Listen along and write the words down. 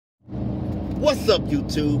What's up,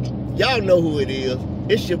 YouTube? Y'all know who it is.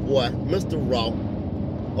 It's your boy, Mr. Raw,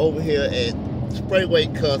 over here at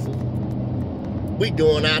Sprayway Customs. We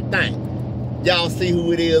doing our thing. Y'all see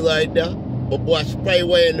who it is right there? My boy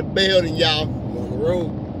Sprayway in the building, y'all. We on the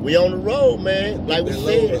road. We on the road, man. Like we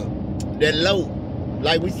said. That load.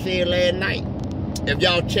 Like we said last night. If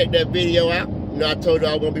y'all check that video out, you know I told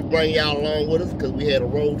y'all I was going to be bringing y'all along with us because we had a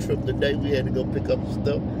road trip today. We had to go pick up some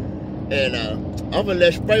stuff. And I'm going to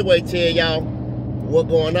let Sprayway tell y'all what's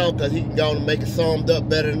going on because he can go and make it summed up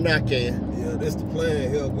better than I can. Yeah, that's the plan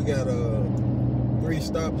here. We got 3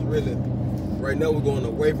 stops really. Right now we're going to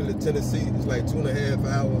Waverly, Tennessee. It's like 2.5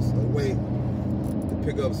 hours away to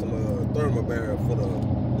pick up some thermal barrel for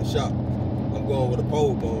the shop. I'm going with a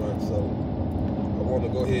pole barn, so I want to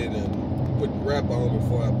go ahead and put the wrap on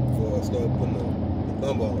before I start putting the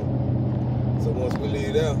lumber on. So once we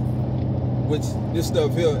leave there, which this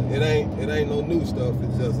stuff here, it ain't no new stuff.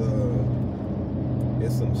 It's just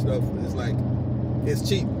it's some stuff. It's like it's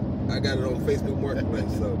cheap. I got it on Facebook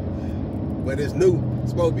Marketplace, so but it's new. It's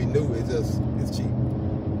supposed to be new. It's cheap,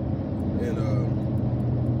 and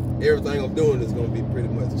everything I'm doing is gonna be pretty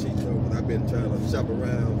much cheap. So I've been trying to shop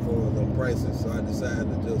around for the prices, so I decided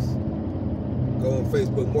to just go on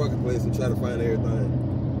Facebook Marketplace and try to find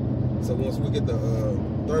everything. So once we get the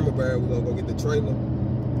thermal barrel, we're gonna go get the trailer.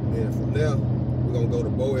 And from there, we're gonna go to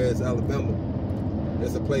Boaz, Alabama.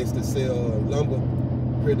 There's a place to sell lumber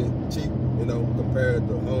pretty cheap, you know, compared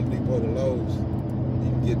to Home Depot and Lowe's.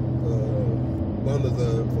 You can get bundles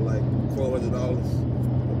for like $400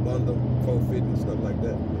 a bundle, $450, stuff like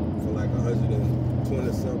that, for like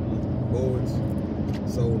 120 something boards.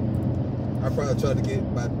 So I probably try to get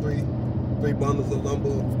about three bundles of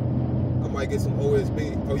lumber. I might get some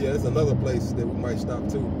OSB. Oh yeah, there's another place that we might stop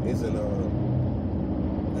too. It's in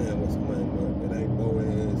what's the name? It ain't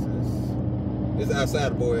Boaz. It's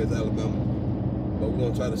outside of Boaz, Alabama. But we're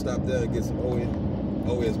gonna try to stop there and get some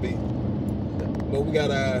OSB. But we got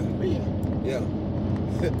we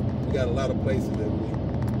got a lot of places that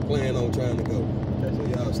we plan on trying to go. So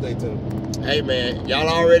y'all stay tuned. Hey man, y'all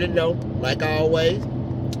already know, like always,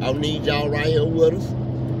 I'll need y'all right here with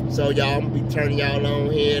us. So y'all, I'm gonna be turning y'all on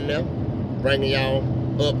here and there, bringing y'all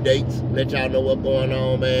updates, let y'all know what's going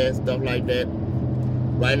on, man, stuff like that.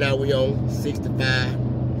 Right now we on 65.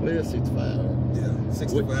 Where is 65? Yeah,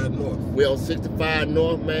 65 North. We on 65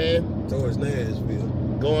 North, man. Towards Nashville.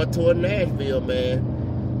 Going toward Nashville,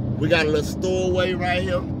 man. We got a little stowaway right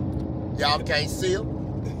here. Y'all can't see him.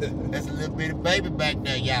 That's a little bitty baby back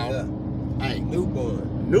there, y'all. Yeah. Hey,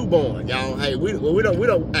 Newborn, y'all. Hey, we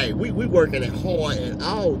don't. Hey, we working it hard at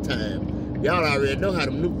all time. Y'all already know how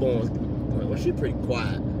them newborns. Well, she pretty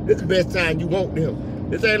quiet. This is the best time you want them.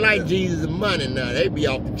 This ain't like Jesus and money now. They be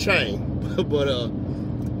off the chain. But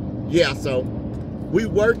yeah. So we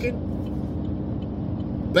working,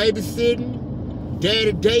 babysitting,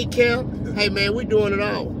 daddy daycare. Hey man, we doing it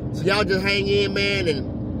all. So y'all just hang in, man,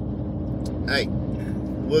 and hey,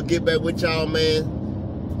 we'll get back with y'all, man.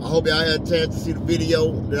 I hope y'all had a chance to see the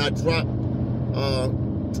video that I dropped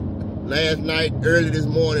last night, early this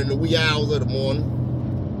morning, the wee hours of the morning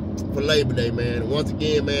for Labor Day, man. Once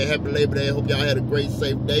again, man, happy Labor Day. I hope y'all had a great,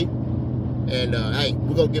 safe day. And hey,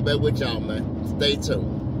 we're gonna get back with y'all, man. Stay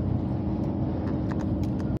tuned.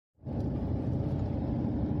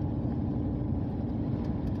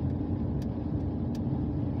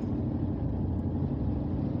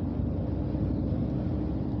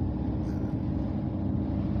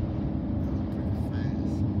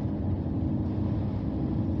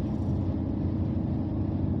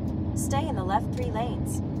 Stay in the left 3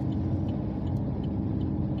 lanes.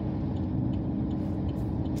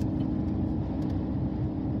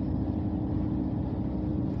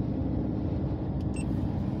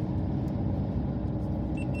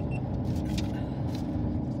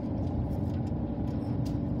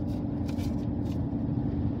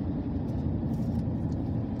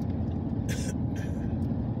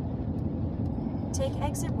 Take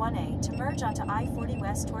exit 1A to merge onto I-40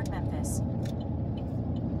 west toward Memphis.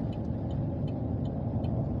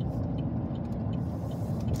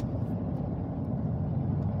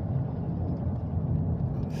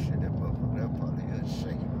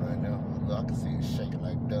 I can see it shaking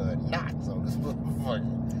like knots on this motherfucker.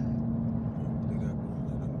 They got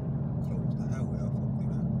close the highway off up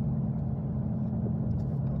there.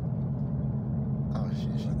 Oh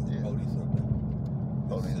shit, she's there. Police up there.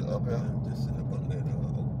 Police up there? Just sitting up on that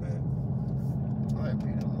oak bag. Might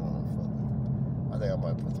be the motherfucker. I think I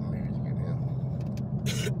might put some music in there.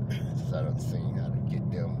 Since I done seen how to get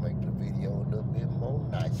them, make the video a little bit more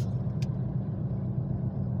nicer.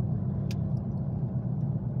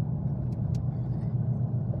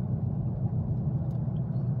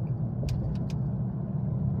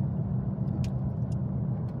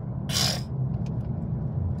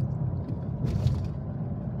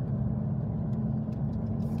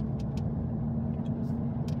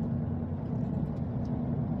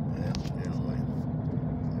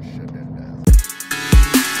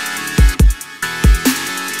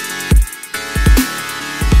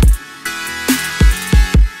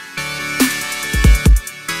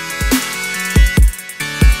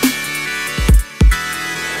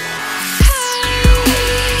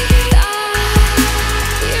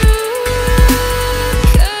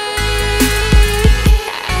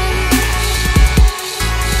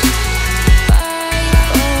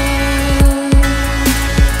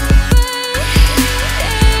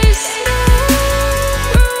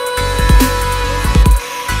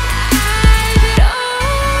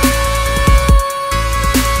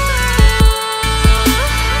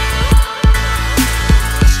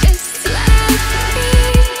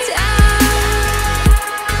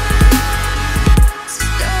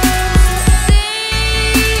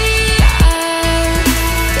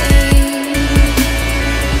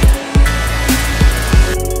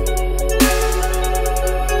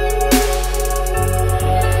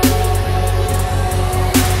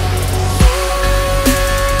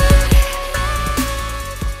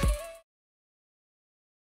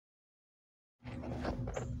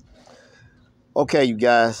 Okay, you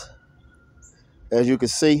guys, as you can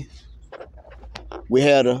see, we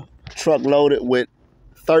had a truck loaded with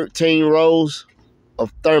 13 rolls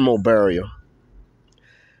of thermal barrier.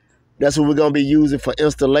 That's what we're going to be using for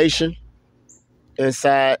installation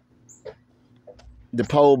inside the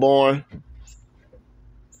pole barn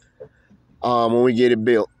when we get it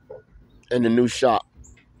built in the new shop.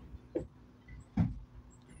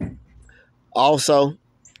 Also,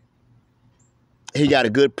 he got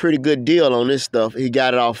a pretty good deal on this stuff. He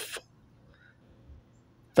got it off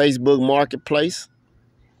Facebook Marketplace.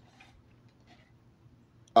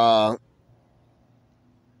 Y'all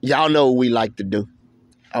know what we like to do.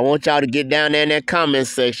 I want y'all to get down there in that comment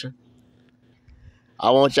section.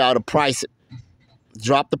 I want y'all to price it.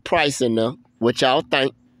 Drop the price in there. What y'all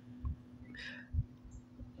think?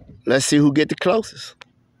 Let's see who get the closest.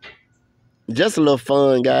 Just a little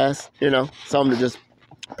fun, guys. You know, something to just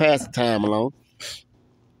pass the time along.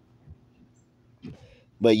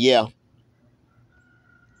 But yeah,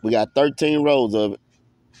 we got 13 rolls of it.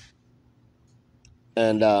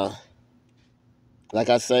 And like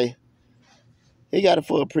I say, he got it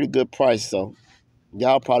for a pretty good price. So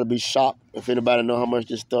y'all probably be shocked if anybody know how much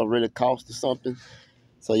this stuff really costs or something.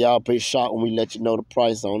 So y'all be shocked when we let you know the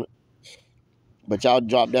price on it. But y'all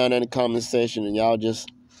drop down in the comment section and y'all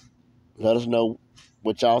just let us know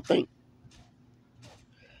what y'all think.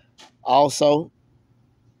 Also,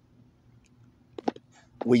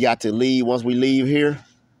 we got to leave. Once we leave here,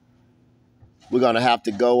 we're going to have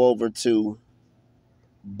to go over to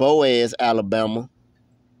Boaz, Alabama.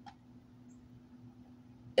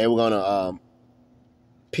 And we're going to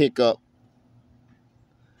pick up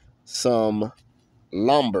some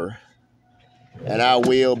lumber. And I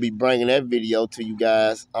will be bringing that video to you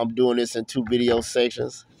guys. I'm doing this in 2 video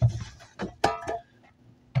sections.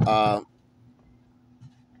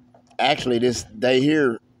 Actually, this day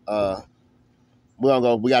here, we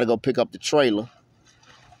got to go pick up the trailer.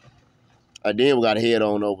 And then we got to head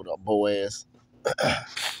on over to Boaz.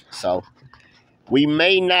 So we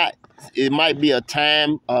may not, it might be a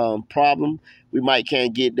time problem. We might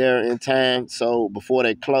can't get there in time. So before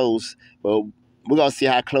they close, but we're going to see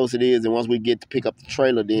how close it is. And once we get to pick up the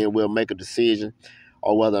trailer, then we'll make a decision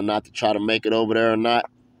on whether or not to try to make it over there or not.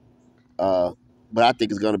 But I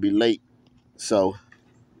think it's going to be late. So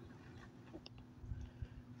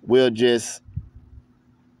we'll just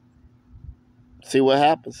see what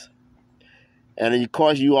happens. And of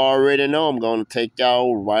course, you already know I'm going to take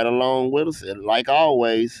y'all right along with us, like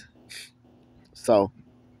always. So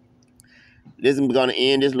this is going to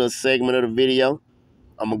end this little segment of the video.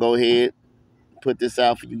 I'm going to go ahead and put this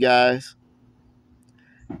out for you guys.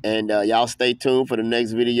 And y'all stay tuned for the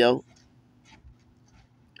next video.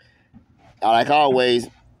 Like always,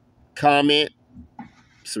 comment,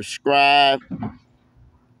 subscribe,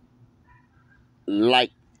 like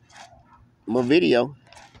my video.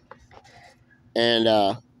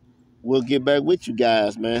 And we'll get back with you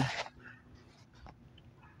guys, man.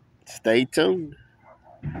 Stay tuned.